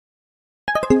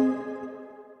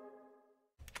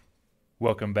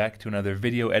Welcome back to another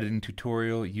video editing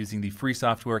tutorial using the free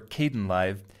software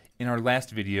Kdenlive. In our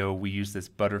last video, we used this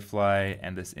butterfly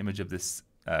and this image of this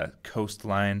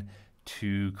coastline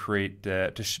to create,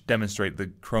 demonstrate the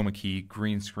chroma key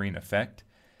green screen effect.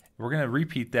 We're going to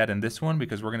repeat that in this one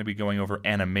because we're going to be going over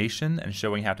animation and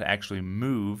showing how to actually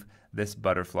move this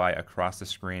butterfly across the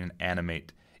screen and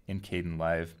animate in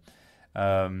Kdenlive.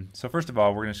 So first of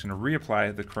all, we're just going to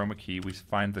reapply the chroma key. We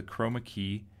find the chroma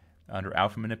key under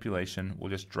alpha manipulation. We'll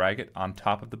just drag it on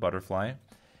top of the butterfly,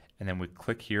 and then we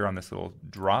click here on this little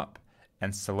drop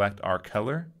and select our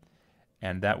color,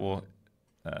 and that will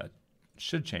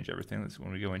should change everything. That's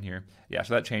when we go in here. Yeah,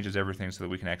 so that changes everything so that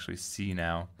we can actually see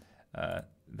now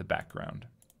the background.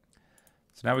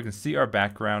 So now we can see our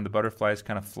background. The butterfly is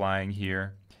kind of flying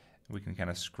here. We can kind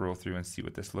of scroll through and see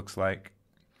what this looks like.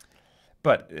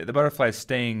 But the butterfly is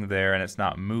staying there and it's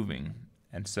not moving.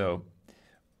 And so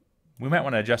we might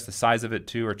want to adjust the size of it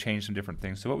too, or change some different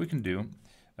things. So what we can do,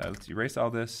 let's erase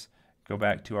all this, go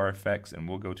back to our effects, and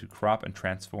we'll go to crop and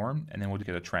transform, and then we'll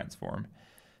get a transform.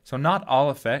 So not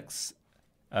all effects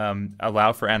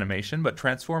allow for animation, but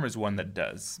transform is one that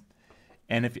does.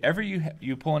 And if ever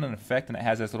you pull in an effect and it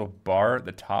has this little bar at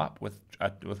the top with a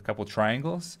couple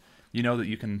triangles, you know that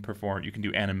you can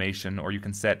do animation, or you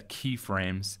can set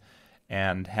keyframes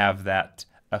and have that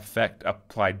effect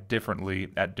applied differently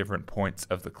at different points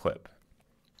of the clip.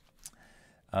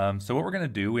 So what we're going to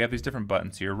do, we have these different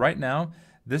buttons here. Right now,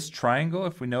 this triangle,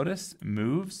 if we notice,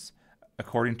 moves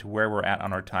according to where we're at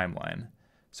on our timeline.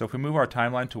 So if we move our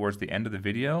timeline towards the end of the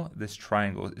video, this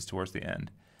triangle is towards the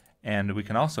end. And we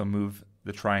can also move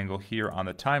the triangle here on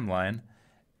the timeline,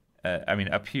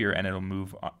 up here, and it'll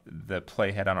move the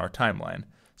playhead on our timeline.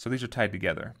 So these are tied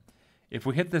together. If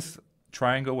we hit this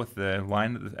triangle with the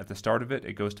line at the start of it,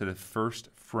 it goes to the first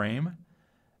frame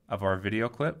of our video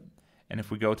clip. And if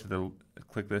we go to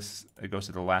click this, it goes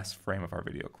to the last frame of our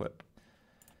video clip.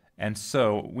 And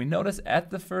so we notice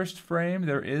at the first frame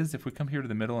there is, if we come here to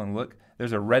the middle and look,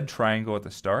 there's a red triangle at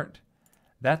the start.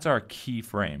 That's our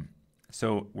keyframe.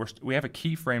 So we have a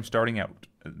keyframe starting at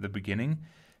the beginning.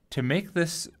 To make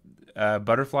this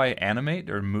butterfly animate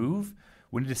or move,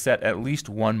 we need to set at least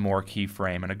one more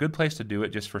keyframe. And a good place to do it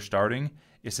just for starting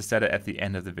is to set it at the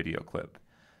end of the video clip.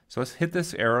 So let's hit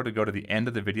this arrow to go to the end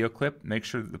of the video clip. Make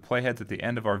sure that the playhead's at the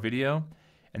end of our video,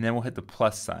 and then we'll hit the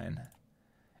plus sign.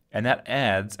 And that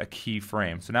adds a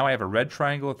keyframe. So now I have a red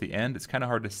triangle at the end. It's kind of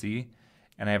hard to see.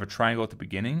 And I have a triangle at the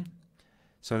beginning.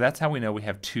 So that's how we know we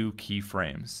have two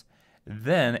keyframes.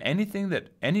 Then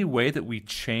any way that we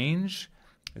change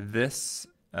this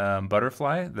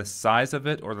butterfly, the size of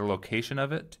it or the location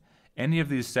of it, any of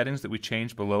these settings that we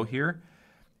change below here,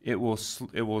 it will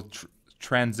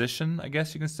transition, I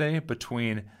guess you can say,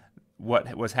 between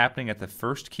what was happening at the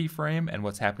first keyframe and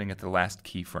what's happening at the last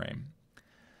keyframe.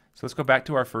 So let's go back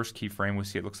to our first keyframe. We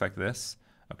see it looks like this.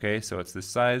 Okay, so it's this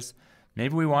size.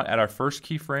 Maybe we want at our first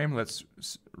keyframe, let's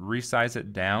resize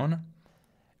it down,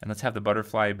 and let's have the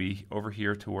butterfly be over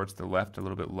here towards the left a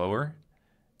little bit lower,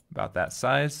 about that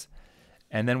size.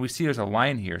 And then we see there's a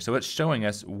line here. So it's showing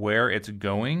us where it's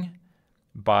going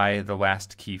by the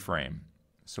last keyframe.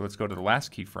 So let's go to the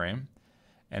last keyframe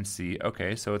and see,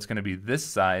 okay, so it's going to be this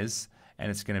size,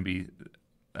 and it's going to be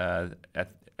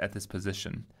at this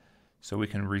position. So we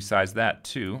can resize that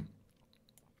too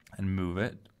and move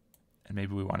it. And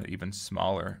maybe we want it even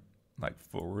smaller, like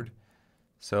forward.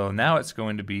 So now it's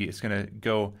going to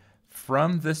go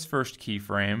from this first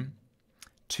keyframe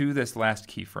to this last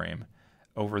keyframe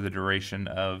over the duration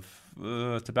of,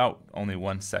 it's about only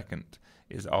 1 second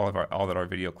is all that our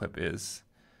video clip is.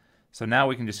 So now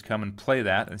we can just come and play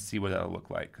that and see what that'll look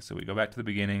like. So we go back to the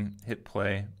beginning, hit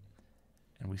play,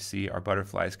 and we see our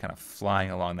butterflies kind of flying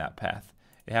along that path.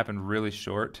 It happened really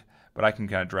short, but I can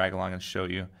kind of drag along and show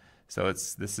you. So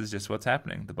this is just what's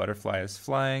happening. The butterfly is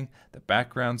flying, the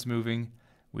background's moving.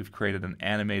 We've created an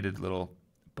animated little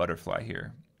butterfly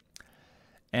here.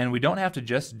 And we don't have to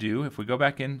just do, if we go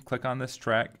back in, click on this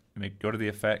track, go to the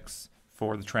effects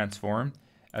for the transform.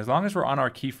 As long as we're on our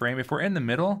keyframe, if we're in the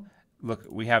middle, look,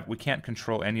 we can't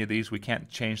control any of these. We can't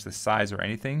change the size or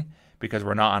anything because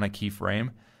we're not on a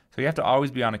keyframe. So you have to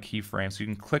always be on a keyframe. So you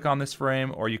can click on this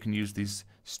frame, or you can use these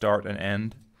start and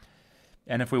end.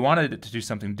 And if we wanted it to do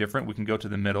something different, we can go to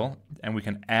the middle and we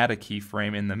can add a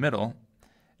keyframe in the middle,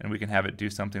 and we can have it do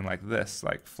something like this,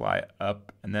 like fly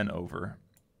up and then over.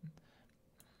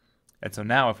 And so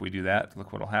now if we do that,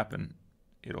 look what'll happen.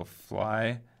 It'll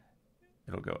fly,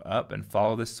 it'll go up and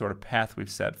follow this sort of path we've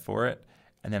set for it,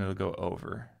 and then it'll go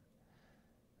over.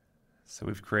 So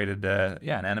we've created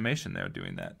an animation there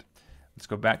doing that. Let's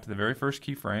go back to the very first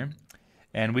keyframe.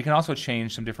 And we can also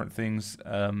change some different things.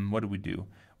 What did we do?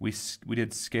 We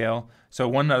did scale. So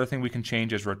one other thing we can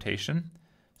change is rotation.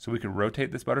 So we could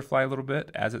rotate this butterfly a little bit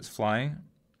as it's flying.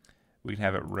 We can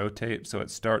have it rotate so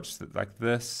it starts like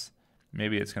this.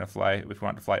 Maybe it's going to fly. If we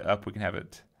want it to fly up, we can have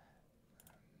it.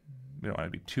 We don't want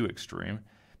it to be too extreme.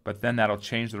 But then that'll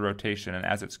change the rotation, and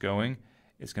as it's going,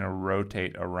 it's going to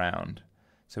rotate around.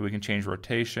 So we can change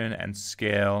rotation and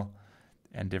scale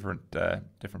and different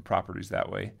properties that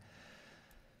way.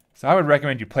 So I would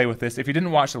recommend you play with this. If you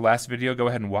didn't watch the last video, go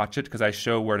ahead and watch it because I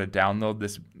show where to download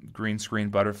this green screen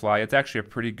butterfly. It's actually a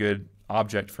pretty good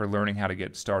object for learning how to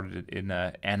get started in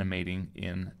animating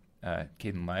in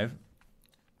Kdenlive.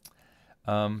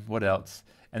 What else?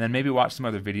 And then maybe watch some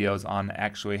other videos on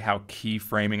actually how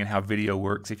keyframing and how video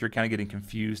works. If you're kind of getting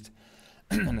confused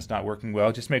and it's not working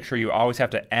well, just make sure you always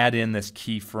have to add in this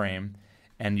keyframe,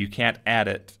 and you can't add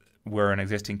it where an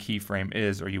existing keyframe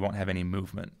is or you won't have any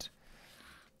movement.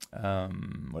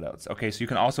 What else? Okay, so you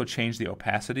can also change the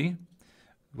opacity,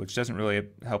 which doesn't really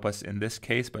help us in this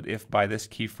case, but if by this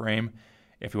keyframe,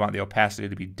 if you want the opacity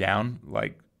to be down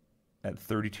like at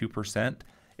 32%,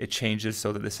 it changes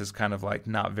so that this is kind of like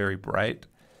not very bright.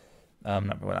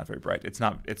 Not very bright.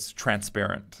 It's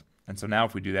transparent. And so now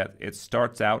if we do that, it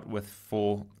starts out with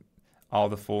all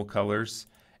the full colors,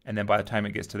 and then by the time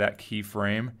it gets to that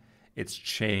keyframe, it's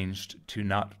changed to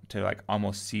like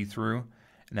almost see-through,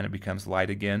 and then it becomes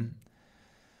light again.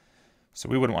 So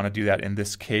we wouldn't want to do that in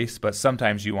this case, but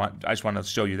sometimes I just want to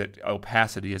show you that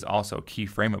opacity is also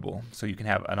keyframeable. So you can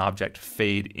have an object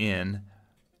fade in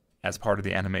as part of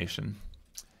the animation.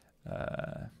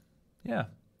 Yeah.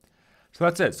 So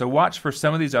that's it. So watch for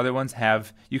some of these other ones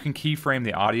you can keyframe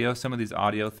the audio. Some of these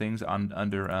audio things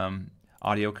under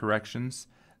audio corrections.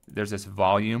 There's this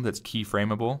volume that's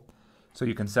keyframeable. So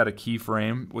you can set a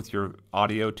keyframe with your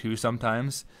audio too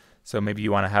sometimes. So maybe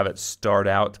you want to have it start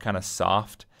out kind of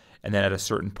soft, and then at a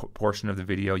certain portion of the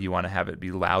video you want to have it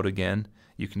be loud again.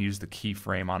 You can use the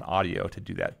keyframe on audio to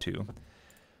do that too.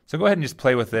 So go ahead and just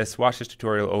play with this. Watch this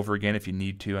tutorial over again if you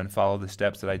need to, and follow the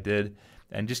steps that I did.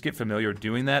 And just get familiar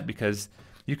doing that, because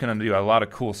you can do a lot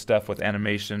of cool stuff with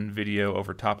animation, video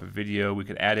over top of video. We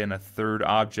could add in a third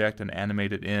object and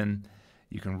animate it in.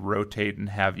 You can rotate and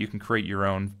you can create your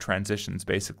own transitions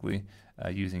basically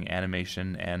using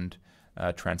animation and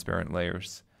transparent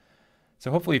layers. So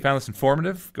hopefully you found this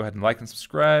informative. Go ahead and like and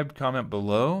subscribe, comment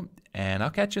below, and I'll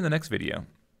catch you in the next video.